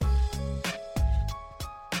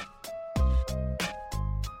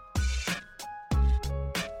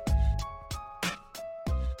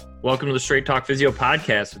Welcome to the Straight Talk Physio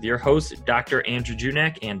Podcast with your host, Dr. Andrew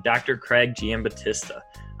Junak and Dr. Craig Giambattista.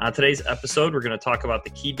 On today's episode, we're going to talk about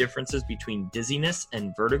the key differences between dizziness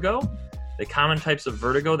and vertigo, the common types of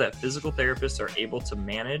vertigo that physical therapists are able to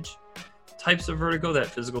manage, types of vertigo that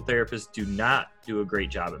physical therapists do not do a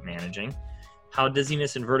great job at managing, how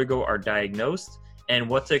dizziness and vertigo are diagnosed, and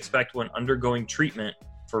what to expect when undergoing treatment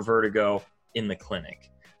for vertigo in the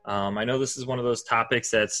clinic. I know this is one of those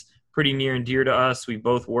topics that's pretty near and dear to us. We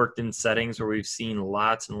both worked in settings where we've seen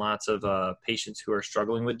lots and lots of patients who are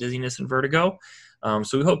struggling with dizziness and vertigo.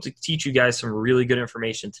 So we hope to teach you guys some really good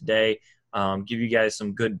information today, give you guys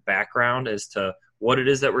some good background as to what it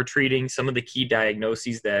is that we're treating, some of the key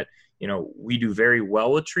diagnoses that, we do very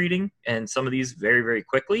well with treating, and some of these very, very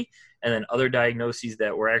quickly, and then other diagnoses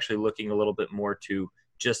that we're actually looking a little bit more to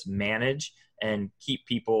just manage and keep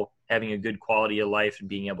people having a good quality of life and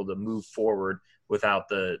being able to move forward without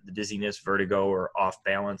the dizziness, vertigo, or off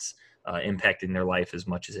balance impacting their life as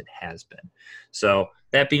much as it has been. So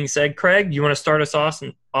that being said, Craig, you want to start us off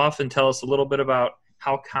and tell us a little bit about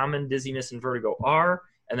how common dizziness and vertigo are,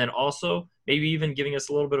 and then also maybe even giving us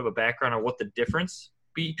a little bit of a background on what the difference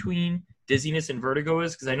between dizziness and vertigo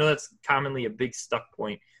is, because I know that's commonly a big stuck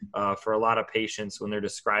point for a lot of patients when they're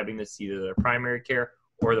describing this to either their primary care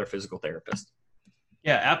or their physical therapist.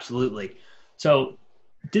 Yeah, absolutely. So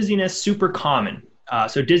dizziness, super common.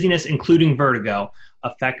 So dizziness, including vertigo,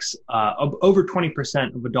 affects over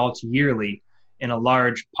 20% of adults yearly in a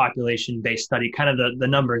large population-based study, kind of the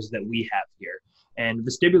numbers that we have here. And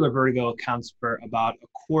vestibular vertigo accounts for about a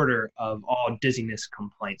quarter of all dizziness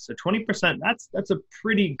complaints. So 20%, that's a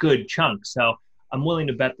pretty good chunk. So I'm willing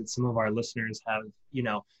to bet that some of our listeners have,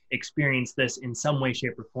 experienced this in some way,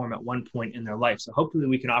 shape, or form at one point in their life. So hopefully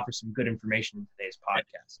we can offer some good information in today's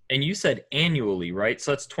podcast. And you said annually, right?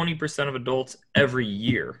 So that's 20% of adults every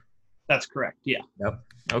year. That's correct. Yeah. Yep.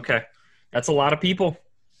 Okay. That's a lot of people.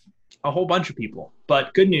 A whole bunch of people.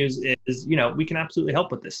 But good news is, we can absolutely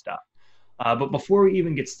help with this stuff. But before we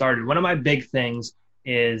even get started, one of my big things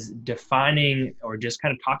is defining or just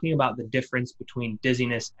kind of talking about the difference between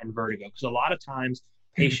dizziness and vertigo. Because a lot of times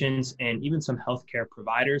patients and even some healthcare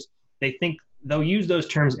providers, they think they'll use those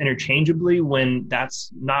terms interchangeably when that's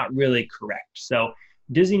not really correct. So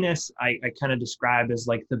dizziness, I kind of describe as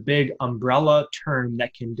like the big umbrella term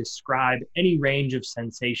that can describe any range of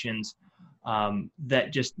sensations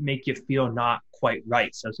that just make you feel not quite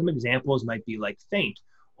right. So some examples might be like faint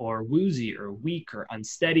or woozy or weak or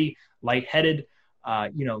unsteady, lightheaded.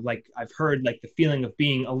 Like I've heard like the feeling of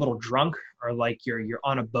being a little drunk, or like you're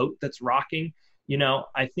on a boat that's rocking.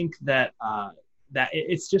 I think that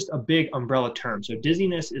it's just a big umbrella term. So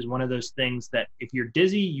dizziness is one of those things that if you're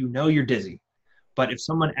dizzy, you're dizzy. But if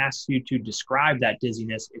someone asks you to describe that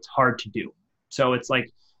dizziness, it's hard to do. So it's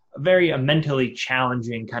like a mentally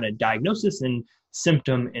challenging kind of diagnosis and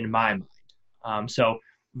symptom in my mind. So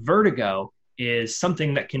vertigo is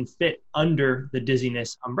something that can fit under the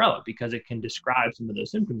dizziness umbrella because it can describe some of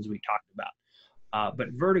those symptoms we talked about. But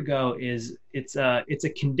vertigo it's a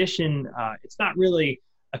condition. It's not really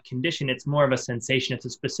a condition. It's more of a sensation. It's a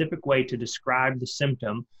specific way to describe the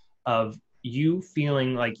symptom of you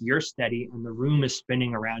feeling like you're steady and the room is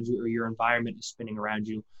spinning around you, or your environment is spinning around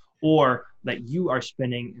you, or that you are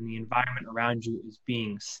spinning and the environment around you is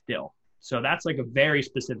being still. So that's like a very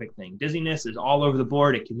specific thing. Dizziness is all over the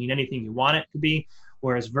board. It can mean anything you want it to be,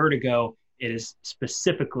 whereas vertigo is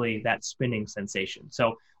specifically that spinning sensation.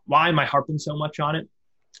 So why am I harping so much on it?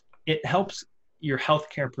 It helps your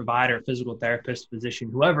healthcare provider, physical therapist, physician,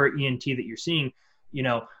 whoever ENT that you're seeing,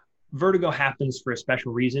 vertigo happens for a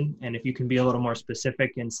special reason. And if you can be a little more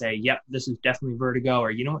specific and say, yep, this is definitely vertigo,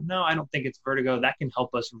 or, no, I don't think it's vertigo, that can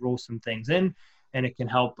help us rule some things in, and it can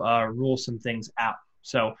help rule some things out.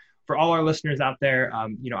 So for all our listeners out there,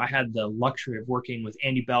 I had the luxury of working with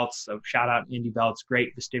Andy Beltz. So shout out Andy Beltz,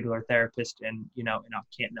 great vestibular therapist in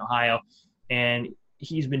Canton, Ohio. And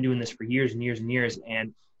he's been doing this for years and years and years.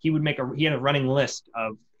 And he had a running list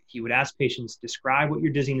of, he would ask patients, describe what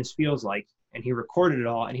your dizziness feels like. And he recorded it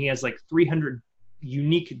all. And he has like 300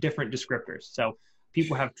 unique different descriptors. So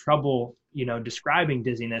people have trouble, describing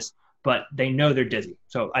dizziness, but they know they're dizzy.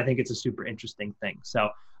 So I think it's a super interesting thing. So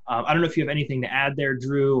I don't know if you have anything to add there,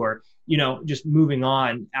 Drew, or, just moving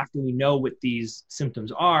on after we know what these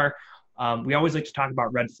symptoms are. We always like to talk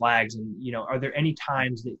about red flags, and, are there any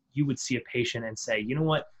times that you would see a patient and say, you know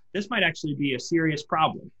what, this might actually be a serious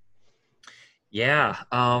problem? Yeah.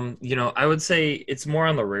 I would say it's more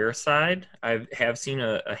on the rare side. I have seen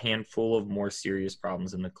a handful of more serious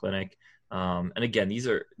problems in the clinic. And again, these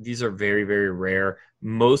are very, very rare.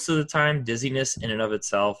 Most of the time, dizziness in and of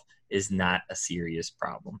itself is not a serious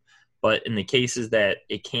problem. But in the cases that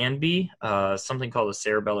it can be, something called a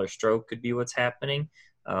cerebellar stroke could be what's happening,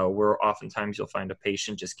 where oftentimes you'll find a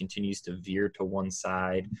patient just continues to veer to one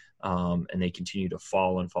side, and they continue to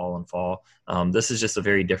fall and fall and fall. This is just a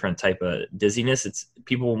very different type of dizziness.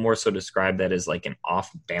 People will more so describe that as like an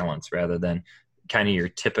off balance rather than kind of your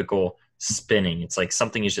typical spinning. It's like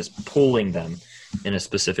something is just pulling them in a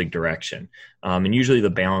specific direction. And usually the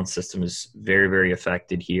balance system is very, very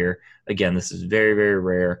affected here. Again, this is very, very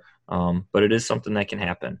rare, but it is something that can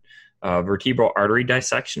happen. Vertebral artery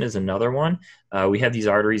dissection is another one. We have these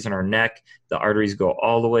arteries in our neck. The arteries go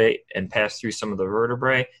all the way and pass through some of the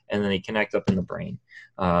vertebrae, and then they connect up in the brain.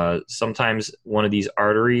 Sometimes one of these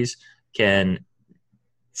arteries can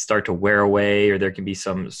start to wear away, or there can be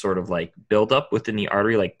some sort of like buildup within the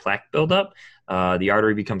artery, like plaque buildup. The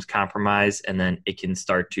artery becomes compromised, and then it can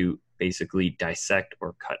start to basically dissect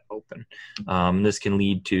or cut open. This can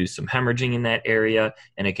lead to some hemorrhaging in that area,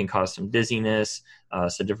 and it can cause some dizziness,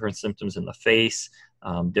 some different symptoms in the face,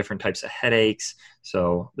 different types of headaches.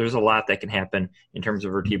 So there's a lot that can happen in terms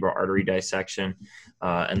of vertebral artery dissection.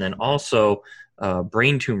 And then also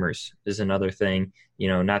brain tumors is another thing,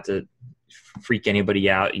 not to freak anybody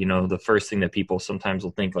out. The first thing that people sometimes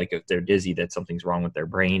will think, like if they're dizzy, that something's wrong with their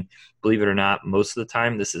brain. Believe it or not, most of the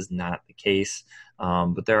time this is not the case.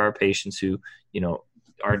 But there are patients who,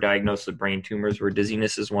 are diagnosed with brain tumors where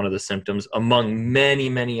dizziness is one of the symptoms among many,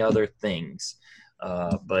 many other things.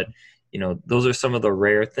 But those are some of the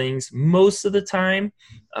rare things. Most of the time,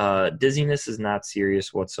 dizziness is not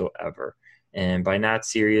serious whatsoever. And by not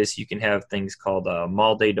serious, you can have things called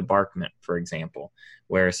mal-de débarquement, for example,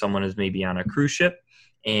 where someone is maybe on a cruise ship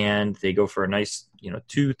and they go for a nice,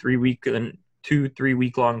 2-3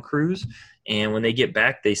 week long cruise. And when they get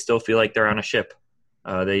back, they still feel like they're on a ship.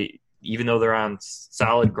 Even though they're on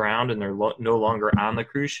solid ground and they're no longer on the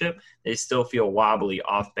cruise ship, they still feel wobbly,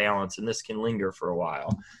 off balance, and this can linger for a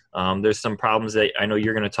while. There's some problems that I know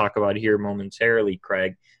you're going to talk about here momentarily,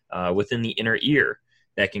 Craig, within the inner ear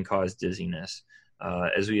that can cause dizziness.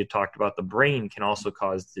 As we had talked about, the brain can also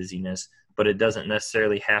cause dizziness, but it doesn't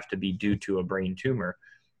necessarily have to be due to a brain tumor.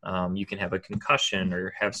 You can have a concussion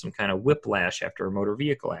or have some kind of whiplash after a motor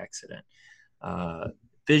vehicle accident.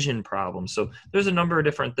 Vision problems. So there's a number of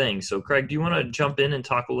different things. So Craig, do you want to jump in and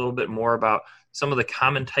talk a little bit more about some of the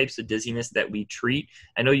common types of dizziness that we treat?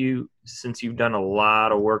 I know since you've done a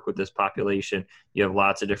lot of work with this population, you have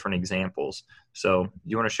lots of different examples. So do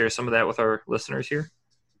you want to share some of that with our listeners here?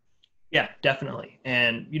 Yeah, definitely.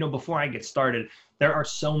 And, before I get started, there are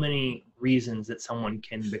so many reasons that someone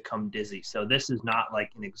can become dizzy. So this is not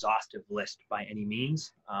like an exhaustive list by any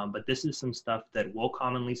means, but this is some stuff that we'll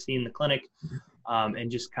commonly see in the clinic,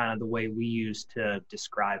 and just kind of the way we use to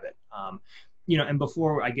describe it. And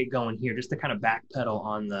before I get going here, just to kind of backpedal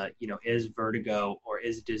on the, is vertigo or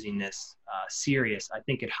is dizziness serious? I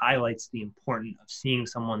think it highlights the importance of seeing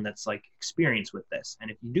someone that's like experienced with this.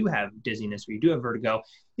 And if you do have dizziness or you do have vertigo,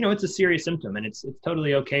 it's a serious symptom, and it's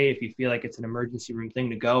totally okay if you feel like it's an emergency room thing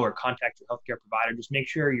to go or contact your healthcare provider. Just make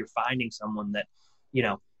sure you're finding someone that,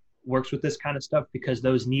 works with this kind of stuff, because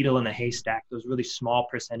those needle in the haystack, those really small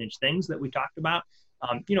percentage things that we talked about,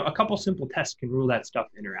 a couple simple tests can rule that stuff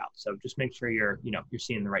in or out. So just make sure you're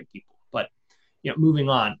seeing the right people. But, moving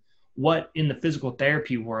on, what in the physical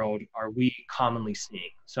therapy world are we commonly seeing?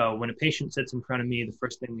 So when a patient sits in front of me, the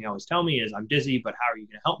first thing they always tell me is, I'm dizzy, but how are you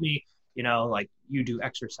going to help me? Like you do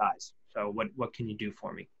exercise. So what can you do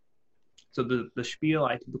for me? So the spiel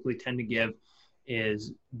I typically tend to give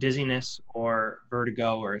is dizziness or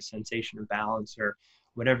vertigo or a sensation of balance or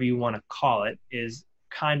whatever you want to call it is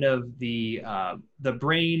kind of the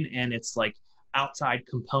brain and its like outside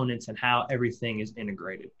components and how everything is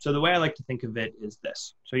integrated. So the way I like to think of it is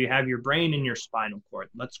this. So you have your brain and your spinal cord.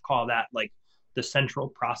 Let's call that like the central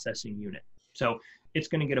processing unit. So it's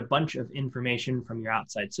going to get a bunch of information from your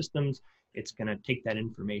outside systems. It's going to take that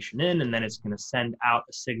information in, and then it's going to send out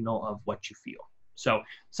a signal of what you feel. So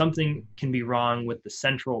something can be wrong with the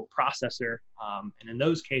central processor. And in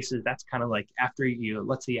those cases, that's kind of like after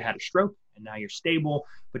let's say you had a stroke and now you're stable,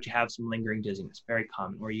 but you have some lingering dizziness, very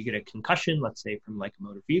common. Or you get a concussion, let's say from like a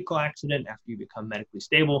motor vehicle accident, after you become medically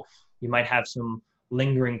stable, you might have some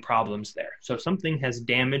lingering problems there. So something has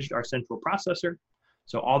damaged our central processor.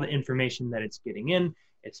 So all the information that it's getting in,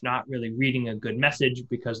 it's not really reading a good message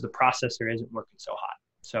because the processor isn't working so hot.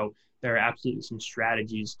 So there are absolutely some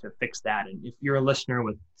strategies to fix that. And if you're a listener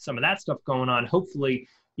with some of that stuff going on, hopefully,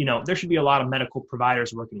 there should be a lot of medical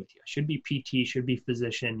providers working with you. Should be PT, should be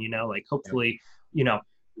physician, hopefully,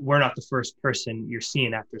 we're not the first person you're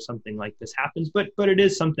seeing after something like this happens, but it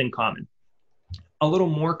is something common. A little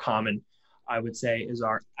more common I would say, is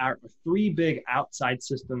our three big outside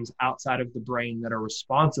systems outside of the brain that are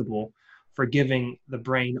responsible for giving the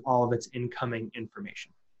brain all of its incoming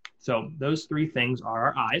information. So those three things are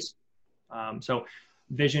our eyes. So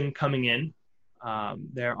vision coming in,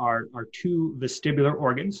 there are two vestibular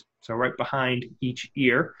organs. So right behind each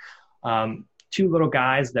ear, two little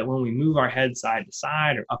guys that when we move our head side to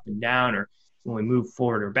side or up and down, or when we move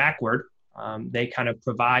forward or backward, they kind of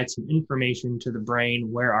provide some information to the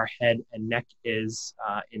brain where our head and neck is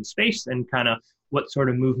in space and kind of what sort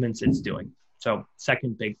of movements it's doing. So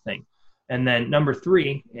second big thing. And then number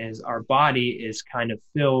three is our body is kind of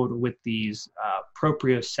filled with these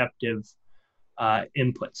proprioceptive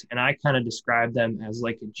inputs. And I kind of describe them as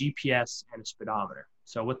like a GPS and a speedometer.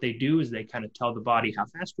 So what they do is they kind of tell the body how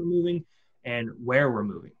fast we're moving and where we're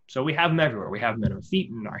moving. So we have them everywhere. We have them in our feet,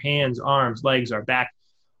 in our hands, arms, legs, our back,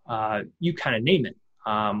 you kind of name it.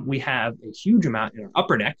 We have a huge amount in our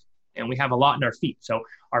upper neck, and we have a lot in our feet. So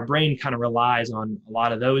our brain kind of relies on a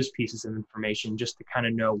lot of those pieces of information just to kind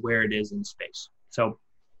of know where it is in space. So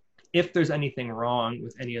if there's anything wrong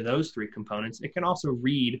with any of those three components, it can also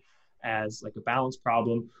read as like a balance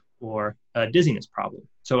problem or a dizziness problem.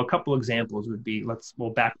 So a couple examples would be,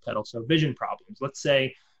 we'll backpedal. So vision problems. Let's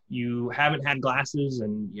say you haven't had glasses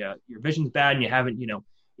and your vision's bad and you haven't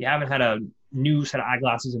had a new set of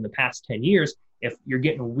eyeglasses in the past 10 years. If you're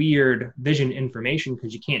getting weird vision information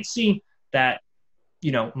because you can't see, that,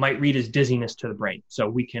 might read as dizziness to the brain. So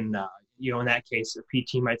we can, in that case, a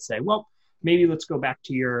PT might say, well, maybe let's go back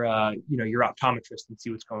to your optometrist and see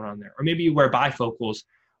what's going on there. Or maybe you wear bifocals,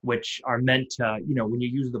 which are meant to, when you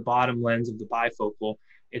use the bottom lens of the bifocal,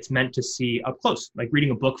 it's meant to see up close, like reading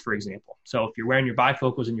a book, for example. So if you're wearing your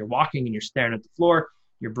bifocals and you're walking and you're staring at the floor,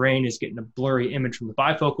 your brain is getting a blurry image from the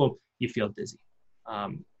bifocal, you feel dizzy.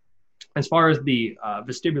 As far as the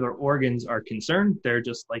vestibular organs are concerned, they're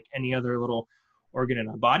just like any other little organ in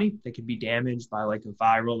our body. They could be damaged by like a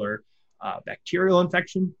viral or bacterial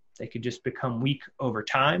infection. They could just become weak over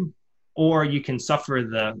time. Or you can suffer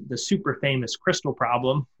the super famous crystal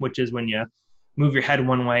problem, which is when you move your head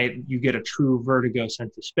one way, you get a true vertigo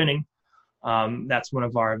sense of spinning. That's one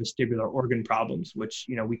of our vestibular organ problems, which,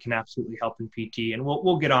 we can absolutely help in PT. And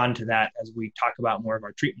we'll get on to that as we talk about more of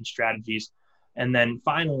our treatment strategies. And then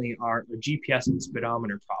finally, our GPS and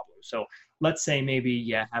speedometer problem. So let's say maybe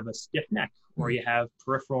you have a stiff neck or you have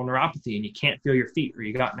peripheral neuropathy and you can't feel your feet, or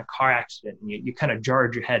you got in a car accident and you kind of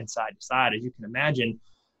jarred your head side to side. As you can imagine,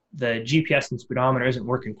 the GPS and speedometer isn't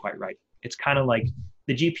working quite right. It's kind of like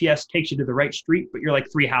the GPS takes you to the right street, but you're like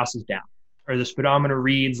 3 houses down. Or the speedometer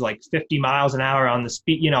reads like 50 miles an hour on the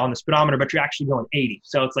speed, on the speedometer, but you're actually going 80.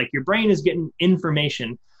 So it's like your brain is getting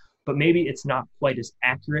information, but maybe it's not quite as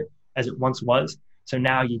accurate as it once was. So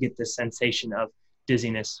now you get this sensation of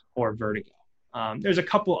dizziness or vertigo. There's a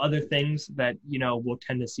couple other things that, we'll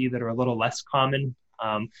tend to see that are a little less common.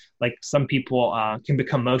 Like some people can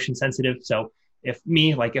become motion sensitive. So if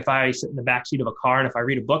I sit in the backseat of a car and if I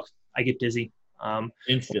read a book, I get dizzy.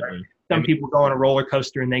 Instantly. Some people go on a roller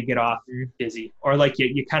coaster and they get off dizzy. Or like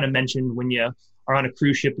you kind of mentioned, when you are on a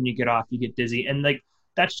cruise ship and you get off, you get dizzy. And like,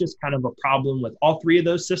 that's just kind of a problem with all three of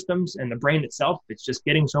those systems and the brain itself. It's just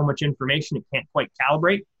getting so much information, it can't quite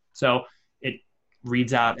calibrate. So it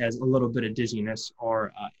reads out as a little bit of dizziness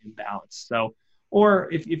or imbalance. So,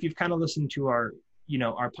 or if you've kind of listened to our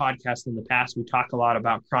podcast in the past, we talk a lot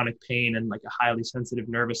about chronic pain and like a highly sensitive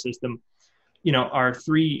nervous system. Our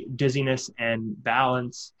three dizziness and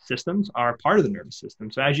balance systems are part of the nervous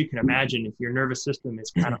system. So as you can imagine, if your nervous system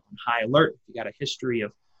is kind of on high alert, if you got a history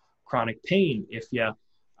of chronic pain, if you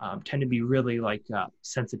tend to be really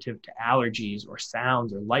sensitive to allergies or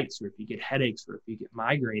sounds or lights, or if you get headaches or if you get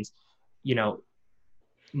migraines,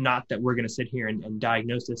 not that we're going to sit here and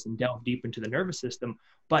diagnose this and delve deep into the nervous system,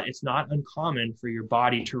 but it's not uncommon for your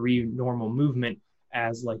body to read normal movement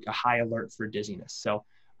as like a high alert for dizziness. So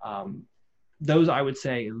those, I would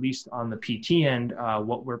say, at least on the PT end,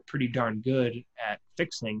 what we're pretty darn good at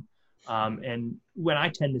fixing. And when I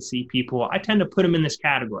tend to see people, I tend to put them in this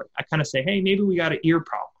category. I kind of say, hey, maybe we got an ear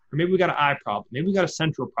problem, or maybe we got an eye problem, maybe we got a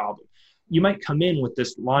central problem. You might come in with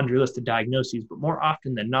this laundry list of diagnoses, but more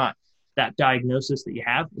often than not, that diagnosis that you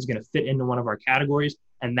have is going to fit into one of our categories,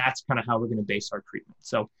 and that's kind of how we're going to base our treatment.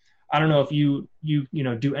 So I don't know if you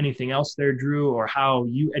do anything else there, Drew, or how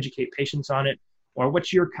you educate patients on it, or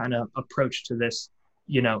what's your kind of approach to this,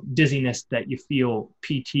 dizziness that you feel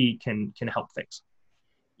PT can help fix?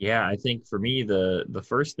 Yeah, I think for me, the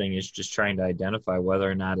first thing is just trying to identify whether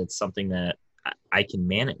or not it's something that I can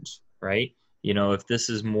manage, right? If this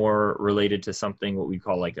is more related to something what we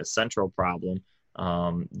call like a central problem,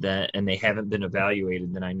 and they haven't been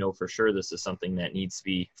evaluated, then I know for sure this is something that needs to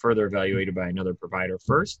be further evaluated by another provider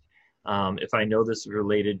first. If I know this is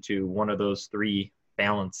related to one of those three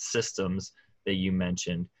balanced systems that you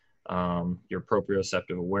mentioned, your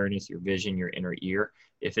proprioceptive awareness, your vision, your inner ear,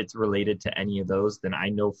 if it's related to any of those, then I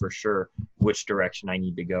know for sure which direction I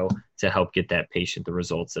need to go to help get that patient the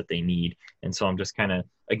results that they need. And so I'm just kind of,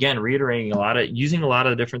 again, reiterating using a lot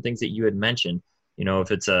of the different things that you had mentioned.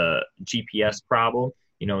 If it's a GPS problem,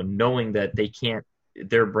 knowing that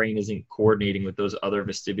their brain isn't coordinating with those other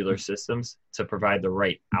vestibular systems to provide the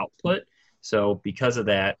right output. So because of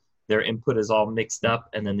that, their input is all mixed up,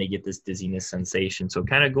 and then they get this dizziness sensation. So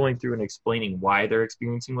kind of going through and explaining why they're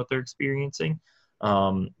experiencing what they're experiencing,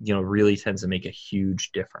 really tends to make a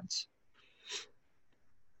huge difference.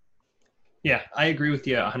 Yeah, I agree with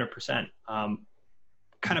you 100%.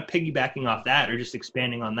 Kind of piggybacking off that, or just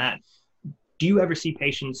expanding on that, do you ever see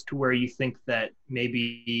patients to where you think that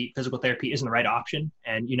maybe physical therapy isn't the right option?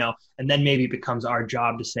 And then maybe it becomes our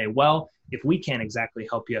job to say, well, if we can't exactly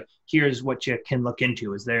help you, here's what you can look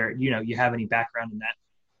into. Is there, you have any background in that?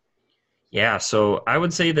 Yeah. So I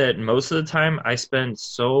would say that most of the time I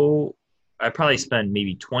probably spend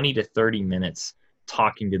maybe 20 to 30 minutes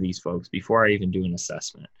talking to these folks before I even do an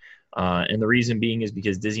assessment. And the reason being is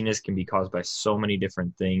because dizziness can be caused by so many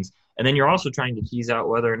different things. And then you're also trying to tease out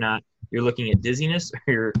whether or not you're looking at dizziness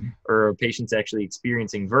or a patient's actually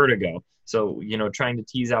experiencing vertigo. So, trying to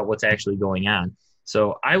tease out what's actually going on.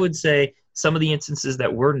 So I would say some of the instances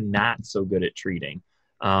that we're not so good at treating,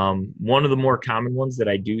 one of the more common ones that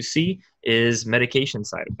I do see is medication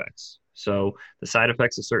side effects. So the side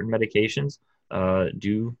effects of certain medications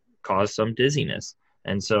do cause some dizziness.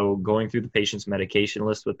 And so going through the patient's medication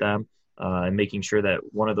list with them and making sure that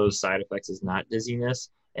one of those side effects is not dizziness,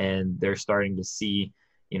 and they're starting to see,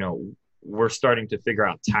 we're starting to figure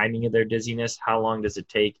out timing of their dizziness. How long does it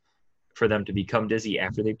take for them to become dizzy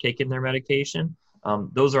after they've taken their medication?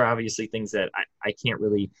 Those are obviously things that I can't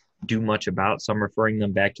really do much about. So I'm referring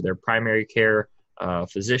them back to their primary care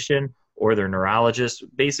physician or their neurologist,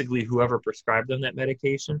 basically whoever prescribed them that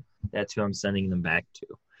medication. That's who I'm sending them back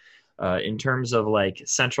to. In terms of like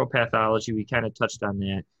central pathology, we kind of touched on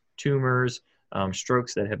that. Tumors,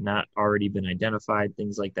 strokes that have not already been identified,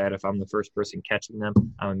 things like that. If I'm the first person catching them,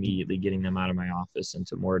 I'm immediately getting them out of my office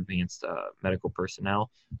into more advanced medical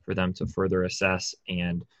personnel for them to further assess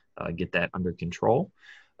and get that under control.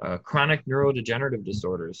 Chronic neurodegenerative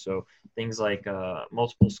disorders, so things like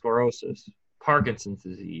multiple sclerosis, Parkinson's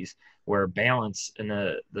disease, where balance in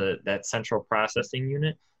that central processing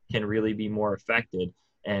unit can really be more affected,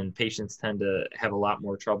 and patients tend to have a lot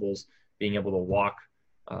more troubles being able to walk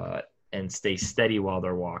and stay steady while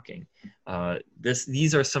they're walking.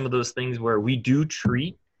 These are some of those things where we do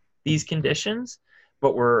treat these conditions,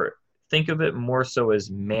 but think of it more so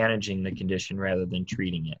as managing the condition rather than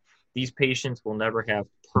treating it. These patients will never have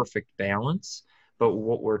perfect balance, but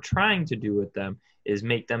what we're trying to do with them is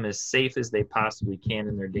make them as safe as they possibly can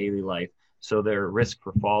in their daily life, so their risk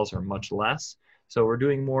for falls are much less. So we're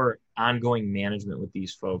doing more ongoing management with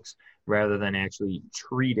these folks rather than actually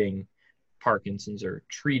treating Parkinson's or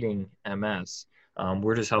treating MS.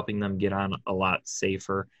 We're just helping them get on a lot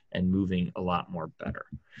safer and moving a lot more better.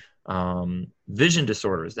 Vision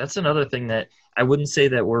disorders, that's another thing that I wouldn't say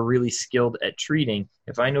that we're really skilled at treating.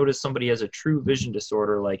 If I notice somebody has a true vision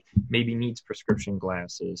disorder, like maybe needs prescription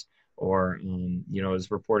glasses or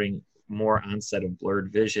is reporting more onset of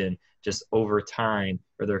blurred vision just over time,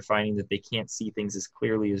 or they're finding that they can't see things as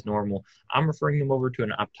clearly as normal, I'm referring them over to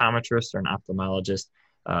an optometrist or an ophthalmologist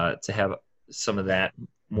to have some of that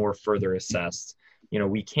more further assessed.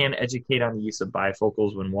 We can educate on the use of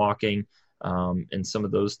bifocals when walking and some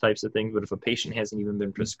of those types of things, but if a patient hasn't even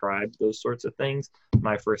been prescribed those sorts of things,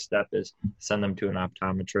 my first step is send them to an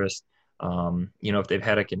optometrist. If they've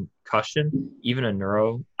had a concussion, even a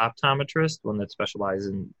neuro-optometrist, one that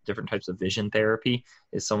specializes in different types of vision therapy,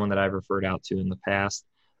 is someone that I've referred out to in the past,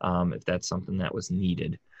 if that's something that was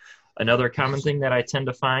needed. Another common thing that I tend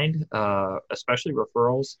to find, especially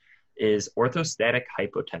referrals, is orthostatic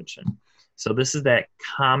hypotension. So this is that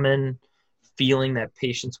common feeling that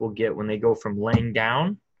patients will get when they go from laying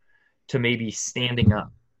down to maybe standing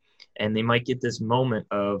up. And they might get this moment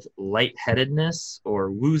of lightheadedness or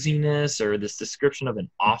wooziness or this description of an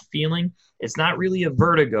off feeling. It's not really a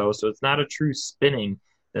vertigo, so it's not a true spinning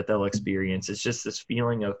that they'll experience. It's just this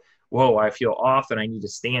feeling of, whoa, I feel off and I need to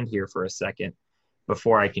stand here for a second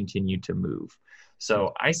before I continue to move.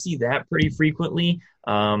 So I see that pretty frequently,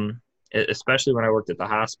 especially when I worked at the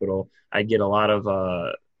hospital. I get a lot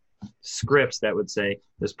of scripts that would say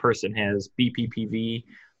this person has BPPV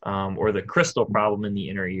or the crystal problem in the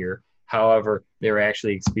inner ear. However, they were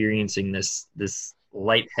actually experiencing this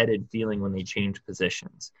lightheaded feeling when they change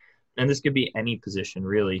positions. And this could be any position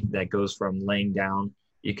really that goes from laying down.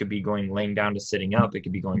 It could be going laying down to sitting up. It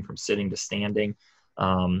could be going from sitting to standing.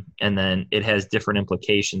 And then it has different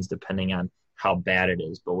implications depending on how bad it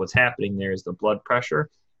is. But what's happening there is the blood pressure,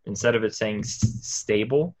 instead of it saying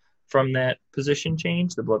stable from that position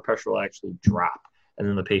change, the blood pressure will actually drop. And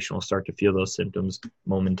then the patient will start to feel those symptoms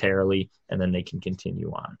momentarily, and then they can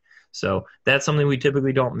continue on. So that's something we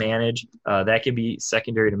typically don't manage. That can be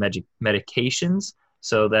secondary to medications.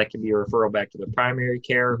 So that can be a referral back to the primary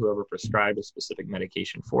care, whoever prescribed a specific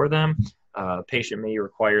medication for them. Patient may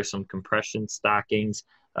require some compression stockings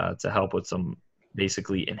to help with some,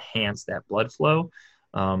 basically enhance that blood flow.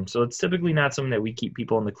 So it's typically not something that we keep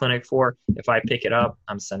people in the clinic for. If I pick it up,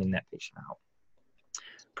 I'm sending that patient out.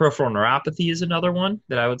 Peripheral neuropathy is another one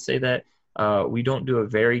that I would say that we don't do a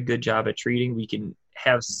very good job at treating. We can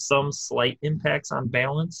have some slight impacts on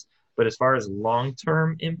balance, but as far as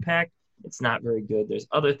long-term impact, it's not very good. There's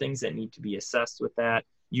other things that need to be assessed with that.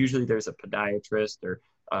 Usually there's a podiatrist or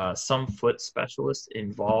some foot specialist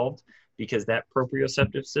involved, because that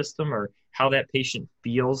proprioceptive system, or how that patient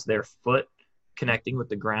feels their foot connecting with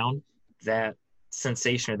the ground, that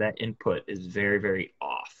sensation or that input is very, very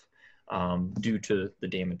off due to the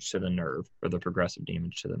damage to the nerve, or the progressive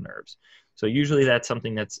damage to the nerves. So usually that's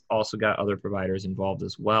something that's also got other providers involved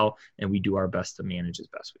as well, and we do our best to manage as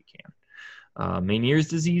best we can. Meniere's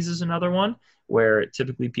disease is another one where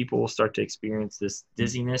typically people will start to experience this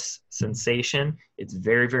dizziness sensation. It's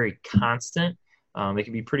very, very constant. It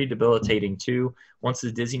can be pretty debilitating too. Once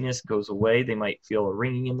the dizziness goes away, they might feel a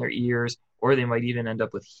ringing in their ears, or they might even end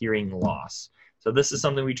up with hearing loss. So this is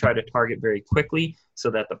something we try to target very quickly so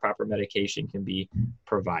that the proper medication can be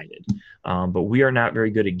provided. But we are not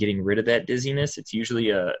very good at getting rid of that dizziness. It's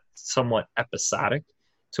usually somewhat episodic,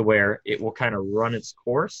 to where it will kind of run its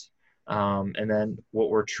course. And then what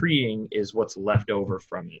we're treating is what's left over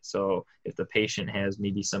from it. So if the patient has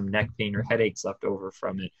maybe some neck pain or headaches left over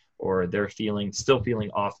from it, or they're still feeling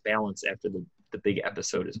off balance after the big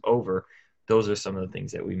episode is over, those are some of the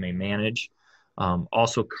things that we may manage.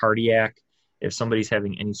 Also cardiac. If somebody's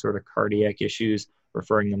having any sort of cardiac issues,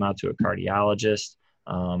 referring them out to a cardiologist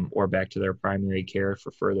or back to their primary care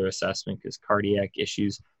for further assessment, because cardiac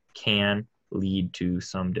issues can lead to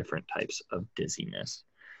some different types of dizziness.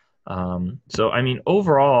 So, I mean,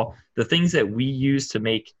 overall, the things that we use to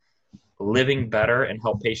make living better and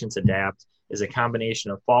help patients adapt is a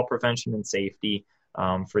combination of fall prevention and safety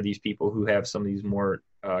for these people who have some of these more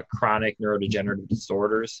chronic neurodegenerative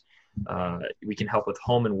disorders. We can help with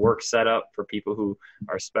home and work setup for people who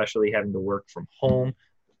are especially having to work from home,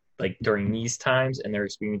 like during these times, and they're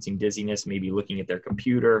experiencing dizziness, maybe looking at their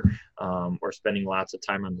computer or spending lots of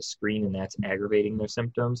time on the screen, and that's aggravating their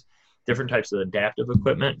symptoms. Different types of adaptive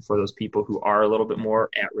equipment for those people who are a little bit more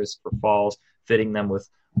at risk for falls, fitting them with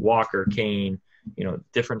walker, cane,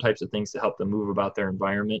 different types of things to help them move about their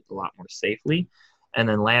environment a lot more safely. And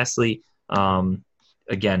then lastly,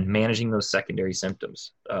 again, managing those secondary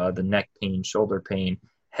symptoms, the neck pain, shoulder pain,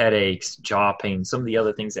 headaches, jaw pain, some of the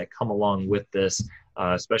other things that come along with this,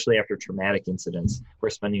 especially after traumatic incidents. We're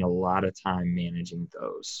spending a lot of time managing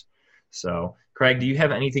those. So, Craig, do you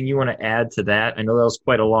have anything you want to add to that? I know that was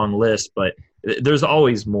quite a long list, but there's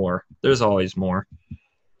always more. There's always more.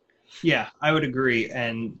 Yeah, I would agree.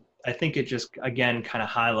 And I think it just, again, kind of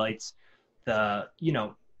highlights the,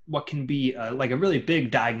 what can be like a really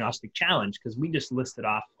big diagnostic challenge, because we just listed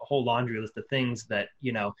off a whole laundry list of things that,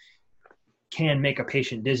 can make a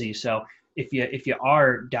patient dizzy. So if you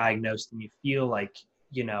are diagnosed and you feel like,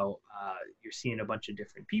 you're seeing a bunch of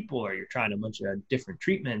different people, or you're trying a bunch of different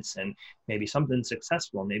treatments, and maybe something's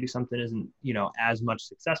successful, maybe something isn't, as much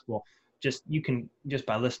successful, you can just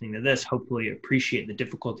by listening to this, hopefully appreciate the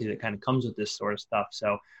difficulty that kind of comes with this sort of stuff.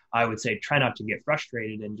 So I would say try not to get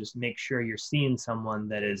frustrated, and just make sure you're seeing someone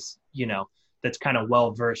that is, that's kind of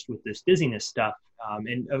well-versed with this dizziness stuff.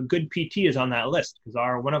 And a good PT is on that list,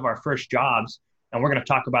 because one of our first jobs, and we're going to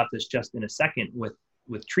talk about this just in a second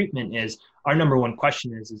with treatment, is our number one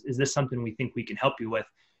question is this something we think we can help you with?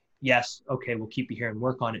 Yes. Okay. We'll keep you here and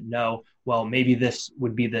work on it. No. Well, maybe this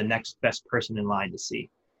would be the next best person in line to see.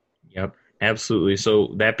 Yep, absolutely.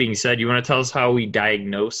 So that being said, you want to tell us how we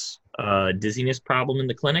diagnose dizziness problem in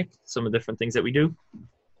the clinic, some of the different things that we do?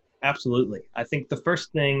 Absolutely. I think the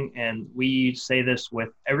first thing, and we say this with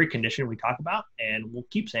every condition we talk about, and we'll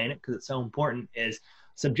keep saying it because it's so important, is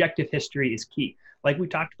subjective history is key. Like we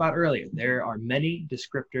talked about earlier, there are many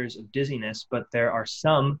descriptors of dizziness, but there are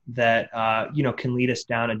some that, can lead us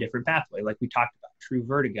down a different pathway. Like we talked about true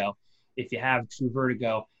vertigo. If you have true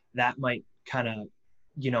vertigo, that might kind of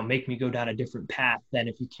make me go down a different path than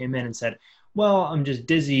if you came in and said, well, I'm just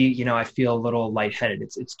dizzy, I feel a little lightheaded.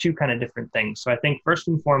 It's two kind of different things. So I think first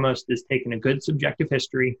and foremost is taking a good subjective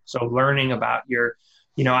history. So learning about your,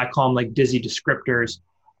 I call them like dizzy descriptors,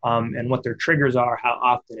 and what their triggers are, how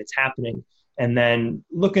often it's happening. And then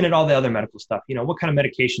looking at all the other medical stuff, what kind of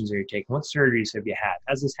medications are you taking? What surgeries have you had?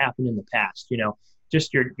 Has this happened in the past?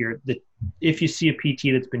 Just if you see a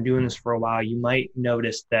PT that's been doing this for a while, you might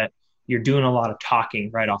notice that you're doing a lot of talking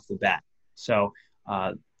right off the bat. So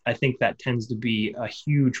I think that tends to be a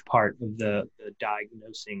huge part of the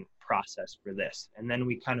diagnosing process for this. And then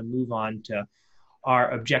we kind of move on to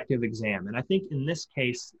our objective exam. And I think in this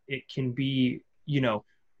case, it can be,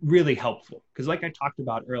 really helpful because like I talked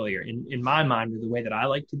about earlier, in my mind, or the way that I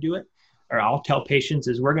like to do it, or I'll tell patients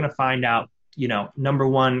is we're going to find out, number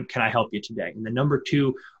one, can I help you today? And then number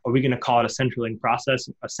two, are we going to call it a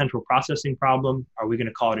central processing problem? Are we going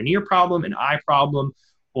to call it an ear problem, an eye problem,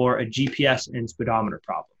 or a GPS and speedometer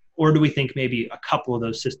problem? Or do we think maybe a couple of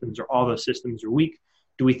those systems or all those systems are weak?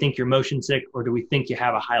 Do we think you're motion sick, or do we think you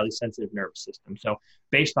have a highly sensitive nervous system? So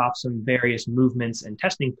based off some various movements and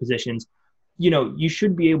testing positions, you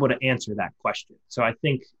should be able to answer that question. So I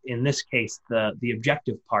think in this case, the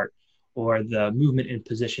objective part or the movement and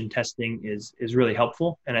position testing is really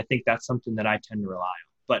helpful. And I think that's something that I tend to rely on.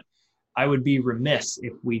 But I would be remiss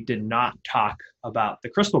if we did not talk about the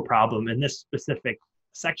crystal problem in this specific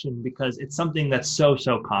section because it's something that's so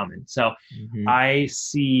common. So I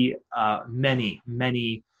see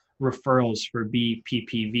many referrals for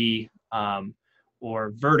BPPV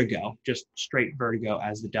or vertigo, just straight vertigo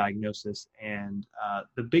as the diagnosis. And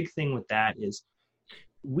the big thing with that is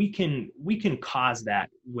we can cause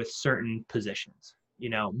that with certain positions,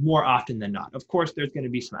 more often than not. Of course, there's going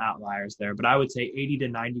to be some outliers there, but I would say 80 to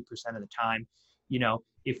 90% of the time,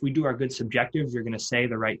 if we do our good subjectives, you're going to say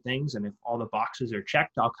the right things. And if all the boxes are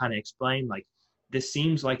checked, I'll kind of explain like, this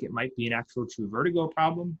seems like it might be an actual true vertigo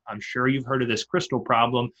problem. I'm sure you've heard of this crystal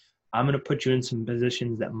problem. I'm going to put you in some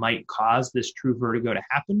positions that might cause this true vertigo to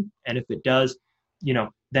happen. And if it does,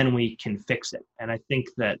 then we can fix it. And I think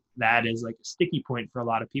that is like a sticky point for a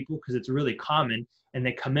lot of people because it's really common. And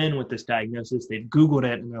they come in with this diagnosis, they've Googled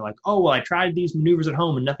it and they're like, oh, well, I tried these maneuvers at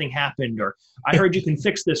home and nothing happened. Or I heard you can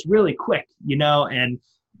fix this really quick, and,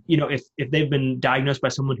 if they've been diagnosed by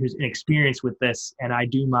someone who's inexperienced with this and I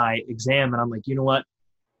do my exam and I'm like, you know what,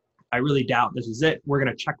 I really doubt this is it. We're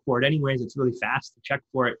going to check for it anyways. It's really fast to check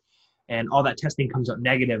for it. And all that testing comes up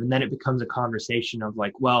negative. And then it becomes a conversation of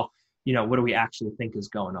like, well, what do we actually think is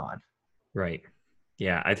going on? Right.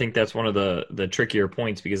 Yeah. I think that's one of the trickier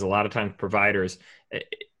points because a lot of times providers,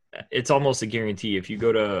 it's almost a guarantee. If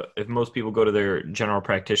most people go to their general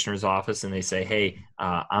practitioner's office and they say, hey,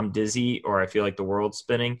 I'm dizzy or I feel like the world's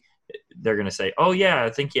spinning, they're going to say, oh yeah, I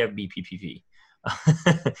think you have BPPV.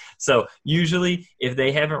 So usually if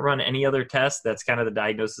they haven't run any other tests, that's kind of the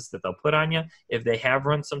diagnosis that they'll put on you. If they have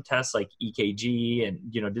run some tests like EKG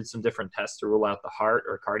and, did some different tests to rule out the heart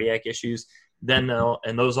or cardiac issues, then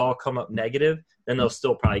those all come up negative, then they'll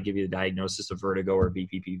still probably give you the diagnosis of vertigo or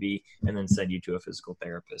BPPV and then send you to a physical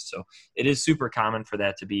therapist. So it is super common for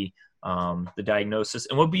that to be the diagnosis.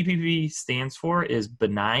 And what BPPV stands for is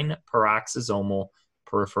benign paroxysmal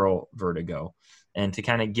peripheral vertigo. And to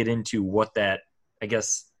kind of get into what that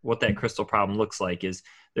crystal problem looks like is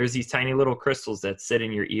there's these tiny little crystals that sit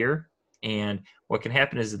in your ear. And what can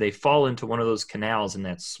happen is they fall into one of those canals in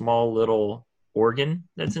that small little organ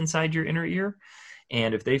that's inside your inner ear.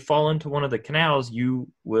 And if they fall into one of the canals, you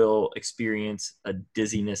will experience a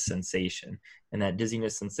dizziness sensation. And that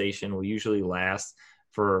dizziness sensation will usually last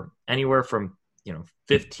for anywhere from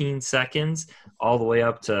 15 seconds all the way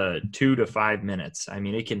up to 2 to 5 minutes. I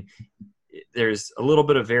mean, there's a little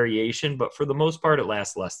bit of variation, but for the most part, it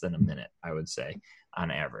lasts less than a minute, I would say, on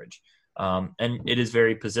average. And it is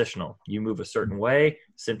very positional. You move a certain way,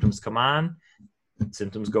 symptoms come on,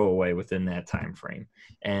 symptoms go away within that time frame.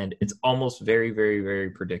 And it's almost very, very,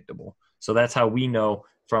 very predictable. So that's how we know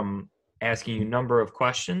from asking you a number of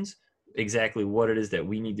questions exactly what it is that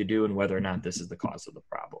we need to do and whether or not this is the cause of the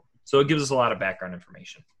problem. So it gives us a lot of background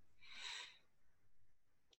information.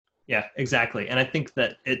 Yeah, exactly. And I think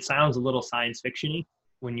that it sounds a little science fiction-y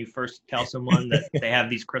when you first tell someone that they have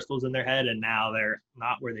these crystals in their head and now they're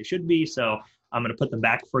not where they should be. So I'm going to put them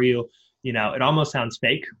back for you. It almost sounds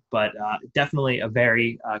fake, but definitely a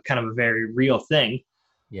very kind of a very real thing.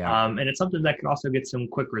 Yeah. And it's something that can also get some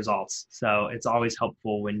quick results. So it's always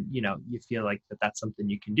helpful when, you feel like that's something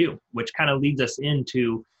you can do, which kind of leads us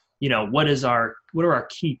into, what are our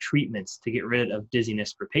key treatments to get rid of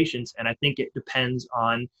dizziness for patients? And I think it depends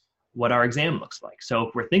on what our exam looks like. So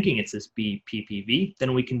if we're thinking it's this BPPV,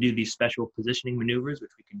 then we can do these special positioning maneuvers,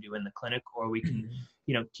 which we can do in the clinic, or we can,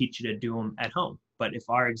 teach you to do them at home. But if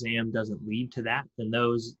our exam doesn't lead to that, then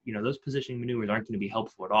those positioning maneuvers aren't going to be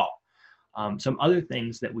helpful at all. Some other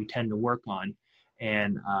things that we tend to work on,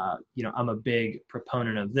 and I'm a big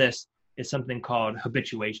proponent of this, is something called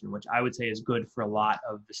habituation, which I would say is good for a lot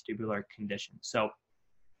of vestibular conditions. So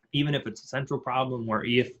even if it's a central problem, or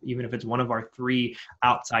even if it's one of our 3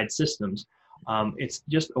 outside systems, it's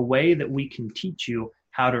just a way that we can teach you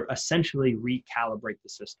how to essentially recalibrate the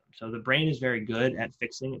system. So the brain is very good at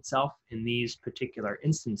fixing itself in these particular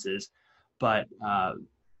instances, but the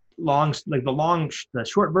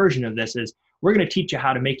short version of this is we're going to teach you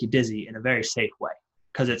how to make you dizzy in a very safe way.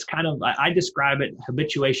 Because it's kind of, I describe it,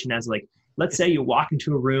 habituation, as like, let's say you walk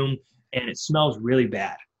into a room and it smells really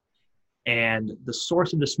bad. And the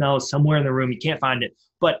source of the smell is somewhere in the room. You can't find it.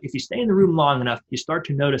 But if you stay in the room long enough, you start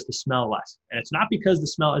to notice the smell less. And it's not because the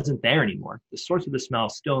smell isn't there anymore. The source of the smell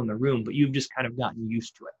is still in the room, but you've just kind of gotten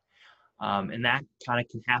used to it. And that kind of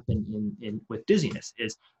can happen with dizziness,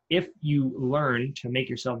 is if you learn to make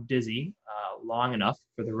yourself dizzy long enough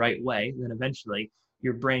for the right way, then eventually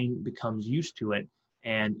your brain becomes used to it,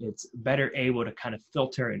 and it's better able to kind of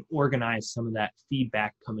filter and organize some of that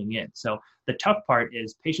feedback coming in. So the tough part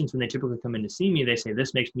is patients, when they typically come in to see me, they say,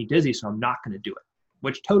 this makes me dizzy, so I'm not going to do it,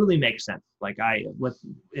 which totally makes sense. Like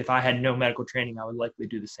if I had no medical training, I would likely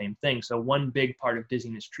do the same thing. So one big part of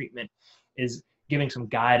dizziness treatment is giving some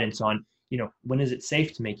guidance on, when is it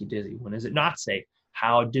safe to make you dizzy? When is it not safe?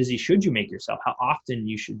 How dizzy should you make yourself? How often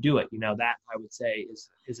you should do it? That I would say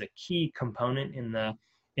is a key component in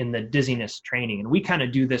the dizziness training. And we kind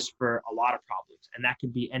of do this for a lot of problems. And that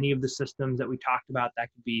could be any of the systems that we talked about. That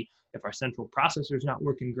could be if our central processor is not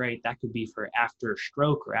working great. That could be for after a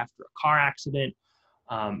stroke or after a car accident.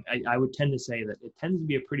 I would tend to say that it tends to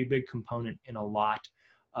be a pretty big component in a lot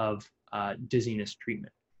of dizziness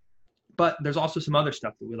treatment. But there's also some other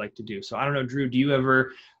stuff that we like to do. So I don't know, Drew, do you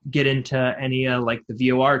ever get into any like the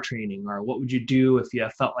VOR training, or what would you do if you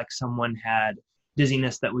felt like someone had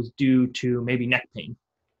dizziness that was due to maybe neck pain?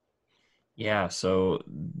 Yeah, so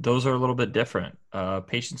those are a little bit different.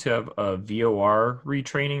 Patients who have a VOR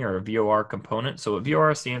retraining or a VOR component. So what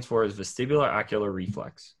VOR stands for is vestibular ocular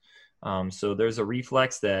reflex. So there's a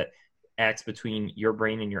reflex that acts between your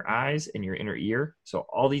brain and your eyes and your inner ear. So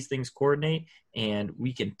all these things coordinate, and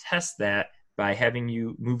we can test that by having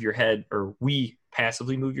you move your head, or we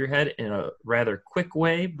passively move your head in a rather quick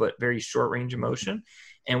way, but very short range of motion.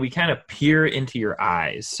 And we kind of peer into your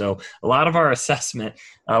eyes. So a lot of our assessment,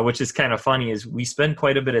 which is kind of funny, is we spend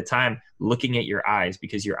quite a bit of time looking at your eyes,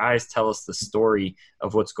 because your eyes tell us the story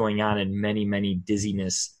of what's going on in many, many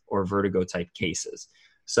dizziness or vertigo type cases.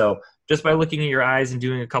 So just by looking at your eyes and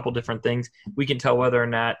doing a couple different things, we can tell whether or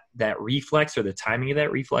not that reflex or the timing of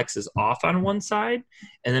that reflex is off on one side.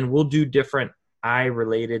 And then we'll do different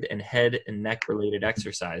eye-related and head and neck-related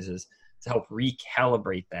exercises to help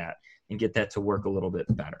recalibrate that and get that to work a little bit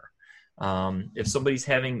better. If somebody's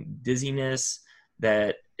having dizziness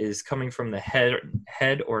that is coming from the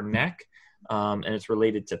head or neck, and it's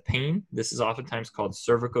related to pain, this is oftentimes called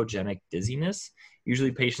cervicogenic dizziness.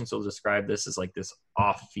 Usually patients will describe this as like this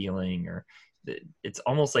off feeling, or it's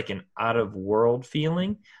almost like an out of world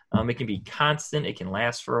feeling. It can be constant. It can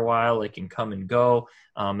last for a while. It can come and go.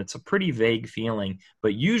 It's a pretty vague feeling,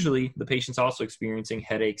 but usually the patient's also experiencing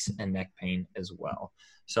headaches and neck pain as well.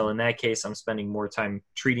 So in that case, I'm spending more time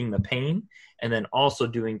treating the pain and then also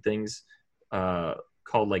doing things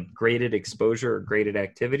called like graded exposure or graded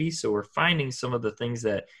activity. So we're finding some of the things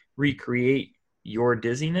that recreate your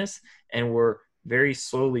dizziness, and we're very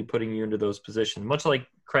slowly putting you into those positions, much like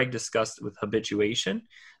Craig discussed with habituation.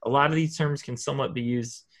 A lot of these terms can somewhat be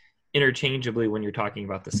used interchangeably when you're talking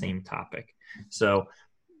about the same topic. So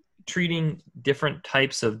treating different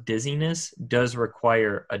types of dizziness does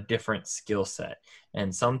require a different skill set.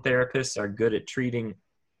 And some therapists are good at treating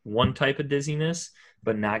one type of dizziness,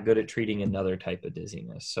 but not good at treating another type of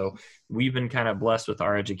dizziness. So we've been kind of blessed with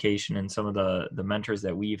our education and some of the mentors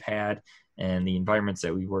that we've had and the environments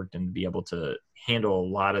that we've worked in to be able to handle a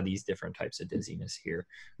lot of these different types of dizziness here.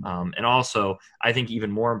 And also, I think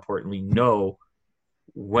even more importantly, know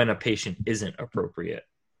when a patient isn't appropriate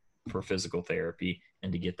for physical therapy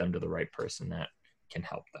and to get them to the right person that can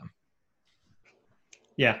help them.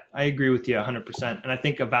 Yeah, I agree with you 100%. And I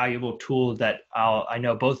think a valuable tool that I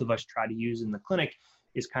know both of us try to use in the clinic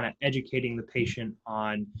is kind of educating the patient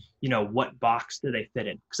on, what box do they fit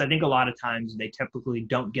in? Because I think a lot of times they typically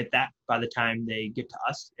don't get that by the time they get to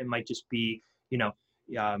us. It might just be,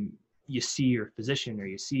 you see your physician or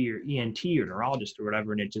you see your ENT or neurologist or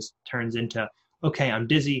whatever, and it just turns into, okay, I'm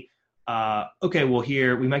dizzy. okay, well,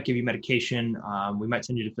 here we might give you medication, we might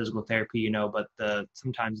send you to physical therapy, but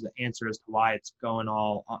sometimes the answer as to why it's going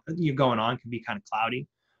on can be kind of cloudy.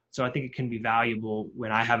 So I think it can be valuable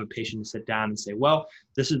when I have a patient to sit down and say, well,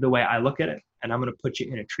 this is the way I look at it, and I'm going to put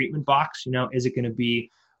you in a treatment box. Is it going to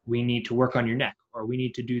be, we need to work on your neck, or we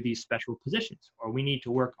need to do these special positions, or we need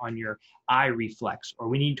to work on your eye reflex, or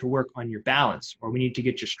we need to work on your balance, or we need to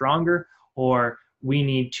get you stronger, or we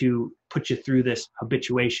need to put you through this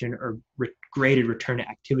habituation or graded return to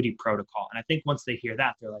activity protocol. And I think once they hear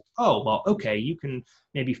that, they're like, oh, well, okay, you can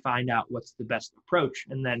maybe find out what's the best approach.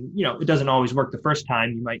 And then, it doesn't always work the first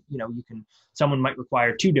time. You might, someone might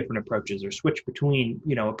require two different approaches or switch between,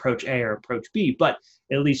 approach A or approach B, but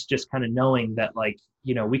at least just kind of knowing that,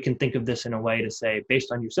 we can think of this in a way to say,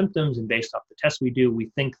 based on your symptoms and based off the tests we do,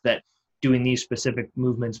 we think that doing these specific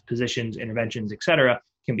movements, positions, interventions, et cetera,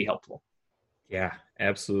 can be helpful. Yeah,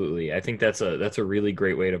 absolutely. I think that's a really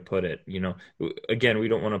great way to put it. Again, we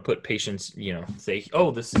don't want to put patients, say, oh,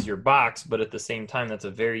 this is your box, but at the same time, that's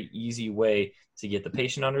a very easy way to get the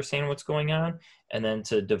patient to understand what's going on and then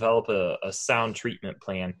to develop a sound treatment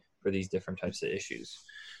plan for these different types of issues.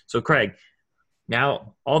 So Craig,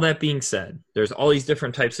 now all that being said, there's all these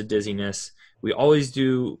different types of dizziness. We always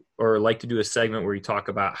do, or like to do a segment where we talk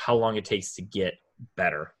about how long it takes to get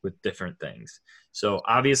better with different things. So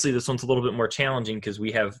obviously this one's a little bit more challenging because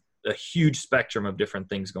we have a huge spectrum of different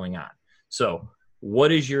things going on. So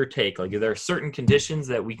what is your take? Are there certain conditions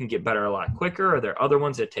that we can get better a lot quicker? Are there other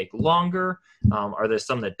ones that take longer? Are there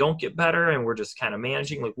some that don't get better and we're just kind of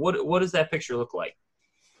managing? What does that picture look like?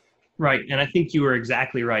 Right. And I think you were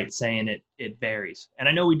exactly right saying it varies. And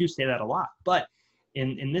I know we do say that a lot, but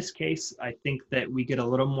in this case, I think that we get a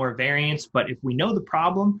little more variance, but if we know the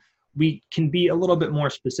problem, we can be a little bit more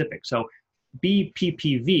specific. So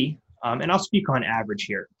BPPV, and I'll speak on average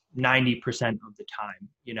here, 90% of the time,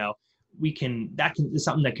 is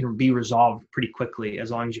something that can be resolved pretty quickly as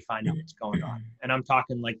long as you find out what's going on. And I'm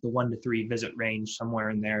talking like the 1 to 3 visit range, somewhere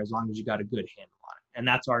in there, as long as you got a good handle on it. And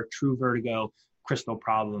that's our true vertigo crystal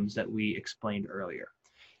problems that we explained earlier.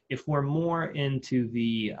 If we're more into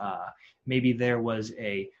the, maybe there was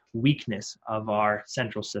a weakness of our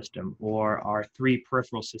central system or our 3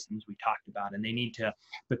 peripheral systems we talked about, and they need to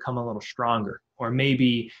become a little stronger, or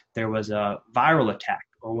maybe there was a viral attack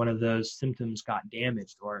or one of those symptoms got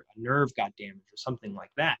damaged or a nerve got damaged or something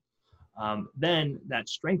like that, then that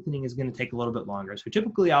strengthening is going to take a little bit longer. So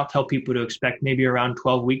typically I'll tell people to expect maybe around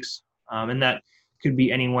 12 weeks, and that could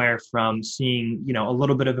be anywhere from seeing, a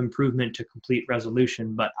little bit of improvement to complete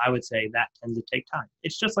resolution. But I would say that tends to take time.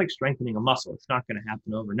 It's just like strengthening a muscle. It's not going to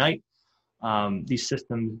happen overnight. These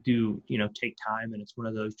systems do, take time, and it's one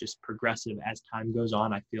of those just progressive. As time goes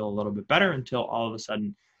on, I feel a little bit better until all of a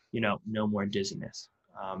sudden, no more dizziness.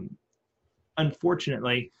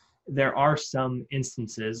 Unfortunately, there are some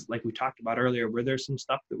instances, like we talked about earlier, where there's some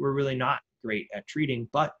stuff that we're really not great at treating,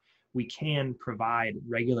 but we can provide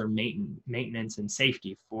regular maintenance and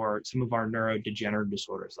safety for some of our neurodegenerative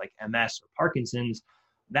disorders like MS or Parkinson's.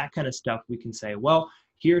 That kind of stuff, we can say, well,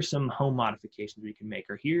 here's some home modifications we can make,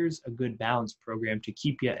 or here's a good balance program to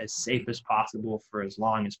keep you as safe as possible for as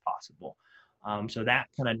long as possible. So that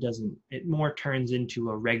kind of it more turns into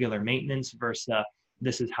a regular maintenance versus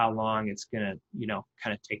this is how long it's going to,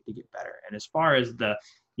 kind of take to get better. And as far as the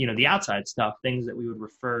outside stuff, things that we would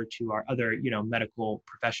refer to our other, medical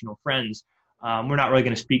professional friends, we're not really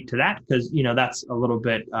going to speak to that because, that's a little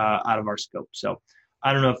bit out of our scope. So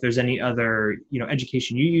I don't know if there's any other,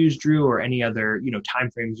 education you use, Drew, or any other,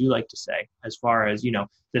 timeframes you like to say as far as,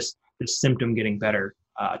 this symptom getting better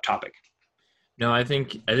topic. No, I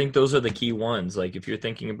think those are the key ones. Like if you're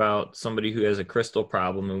thinking about somebody who has a crystal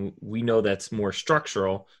problem and we know that's more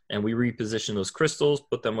structural and we reposition those crystals,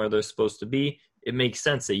 put them where they're supposed to be, it makes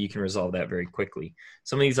sense that you can resolve that very quickly.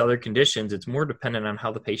 Some of these other conditions, it's more dependent on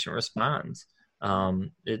how the patient responds.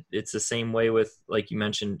 It's the same way with, like you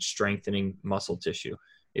mentioned, strengthening muscle tissue.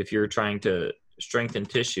 If you're trying to strengthen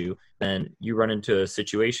tissue, then you run into a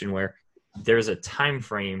situation where there's a time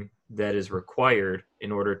frame that is required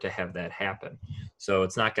in order to have that happen. So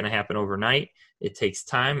it's not going to happen overnight. It takes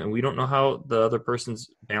time, and we don't know how the other person's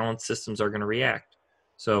balance systems are going to react.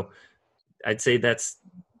 So I'd say that's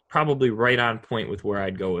probably right on point with where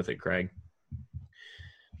I'd go with it, Craig.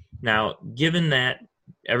 Now, given that,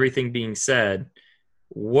 everything being said,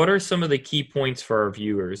 what are some of the key points for our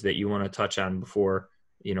viewers that you want to touch on before,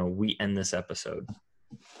 we end this episode?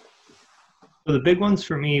 So the big ones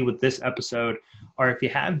for me with this episode are if you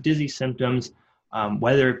have dizzy symptoms,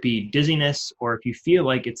 whether it be dizziness or if you feel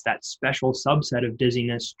like it's that special subset of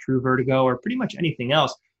dizziness, true vertigo, or pretty much anything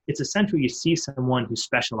else, it's essential you see someone who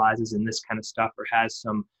specializes in this kind of stuff or has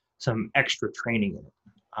some some extra training in it.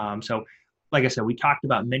 So like I said, we talked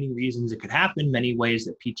about many reasons it could happen, many ways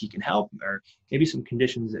that PT can help, or maybe some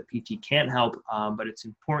conditions that PT can't help, but it's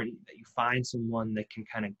important that you find someone that can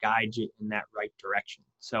kind of guide you in that right direction.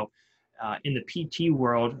 So in the PT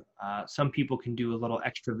world, some people can do a little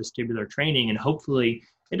extra vestibular training, and hopefully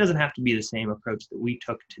it doesn't have to be the same approach that we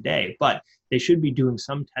took today, but they should be doing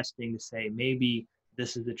some testing to say, maybe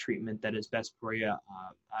this is the treatment that is best for you.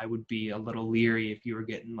 I would be a little leery if you were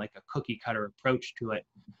getting like a cookie cutter approach to it.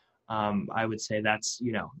 I would say that's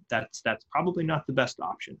probably not the best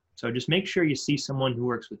option. So just make sure you see someone who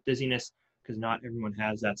works with dizziness, because not everyone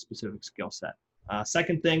has that specific skill set.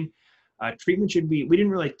 Second thing, treatment should be, we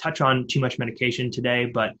didn't really touch on too much medication today,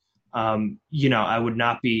 but I would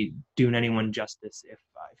not be doing anyone justice if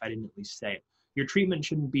I didn't at least say it. Your treatment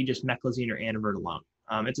shouldn't be just meclizine or Anavert alone.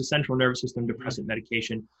 It's a central nervous system depressant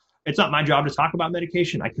medication. It's not my job to talk about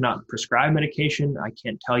medication. I cannot prescribe medication. I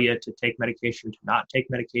can't tell you to take medication, to not take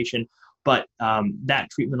medication. But that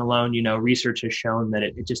treatment alone, research has shown that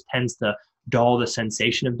it just tends to dull the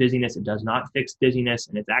sensation of dizziness. It does not fix dizziness,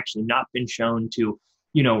 and it's actually not been shown to,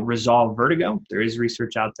 resolve vertigo. There is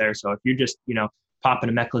research out there. So if you're just,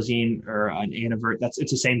 popping a meclizine or an Anavert,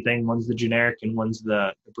 it's the same thing. One's the generic and one's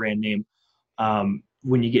the brand name.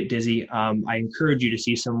 When you get dizzy, I encourage you to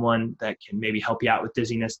see someone that can maybe help you out with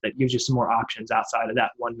dizziness, that gives you some more options outside of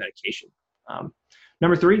that one medication.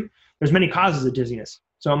 Number 3, there's many causes of dizziness.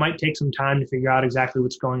 So it might take some time to figure out exactly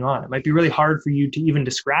what's going on. It might be really hard for you to even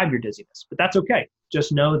describe your dizziness, but that's okay.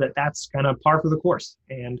 Just know that that's kind of par for the course,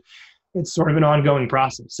 and it's sort of an ongoing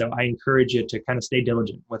process. So I encourage you to kind of stay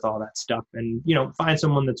diligent with all that stuff and, find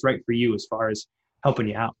someone that's right for you as far as helping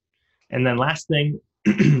you out. And then last thing,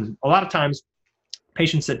 a lot of times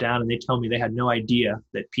patients sit down and they tell me they had no idea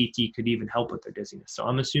that PT could even help with their dizziness. So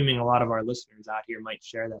I'm assuming a lot of our listeners out here might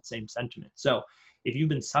share that same sentiment. So if you've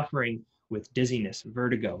been suffering with dizziness,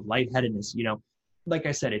 vertigo, lightheadedness, like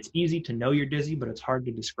I said, it's easy to know you're dizzy, but it's hard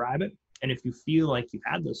to describe it. And if you feel like you've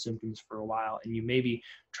had those symptoms for a while and you maybe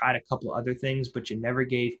tried a couple other things, but you never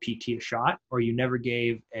gave PT a shot, or you never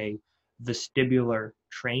gave a vestibular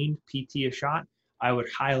trained PT a shot, I would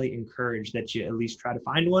highly encourage that you at least try to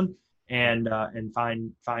find one and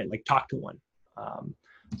talk to one.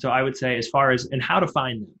 So I would say, as far as and how to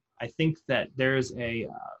find them, I think that there's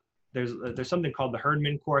something called the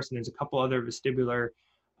Herdman course, and there's a couple other vestibular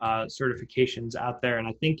certifications out there. And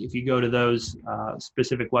I think if you go to those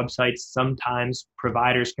specific websites, sometimes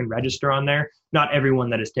providers can register on there. Not everyone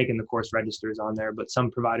that has taken the course registers on there, but some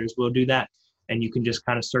providers will do that. And you can just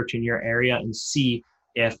kind of search in your area and see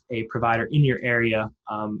if a provider in your area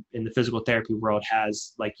in the physical therapy world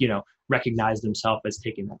has recognized themselves as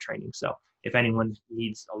taking that training. So if anyone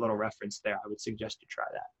needs a little reference there, I would suggest you try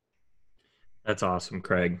that. That's awesome,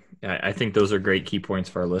 Craig. I think those are great key points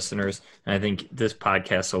for our listeners. And I think this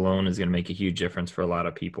podcast alone is going to make a huge difference for a lot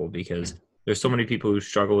of people, because there's so many people who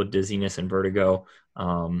struggle with dizziness and vertigo.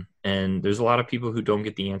 And there's a lot of people who don't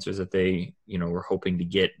get the answers that they, were hoping to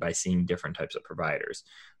get by seeing different types of providers.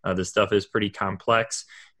 This stuff is pretty complex.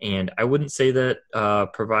 And I wouldn't say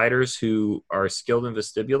that providers who are skilled in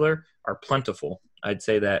vestibular are plentiful. I'd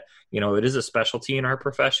say that, it is a specialty in our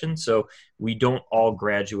profession. So we don't all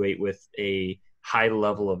graduate with a high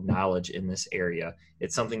level of knowledge in this area.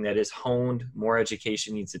 It's something that is honed. More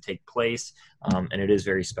education needs to take place, and it is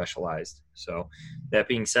very specialized. So that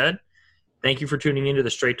being said, thank you for tuning into the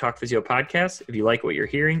Straight Talk Physio podcast. If you like what you're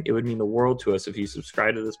hearing, it would mean the world to us if you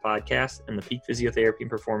subscribe to this podcast and the Peak Physiotherapy and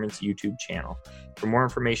Performance YouTube channel. For more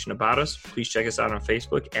information about us, please check us out on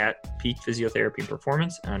Facebook at Peak Physiotherapy and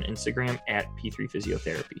Performance and on Instagram at P3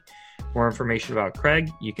 Physiotherapy. More information about Craig,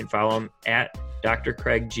 you can follow him at Dr.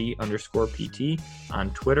 Craig G_PT on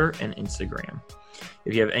Twitter and Instagram.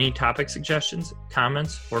 If you have any topic suggestions,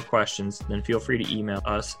 comments, or questions, then feel free to email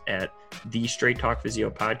us at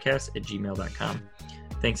thestraighttalkphysiopodcast@gmail.com.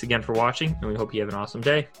 Thanks again for watching, and we hope you have an awesome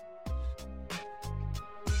day.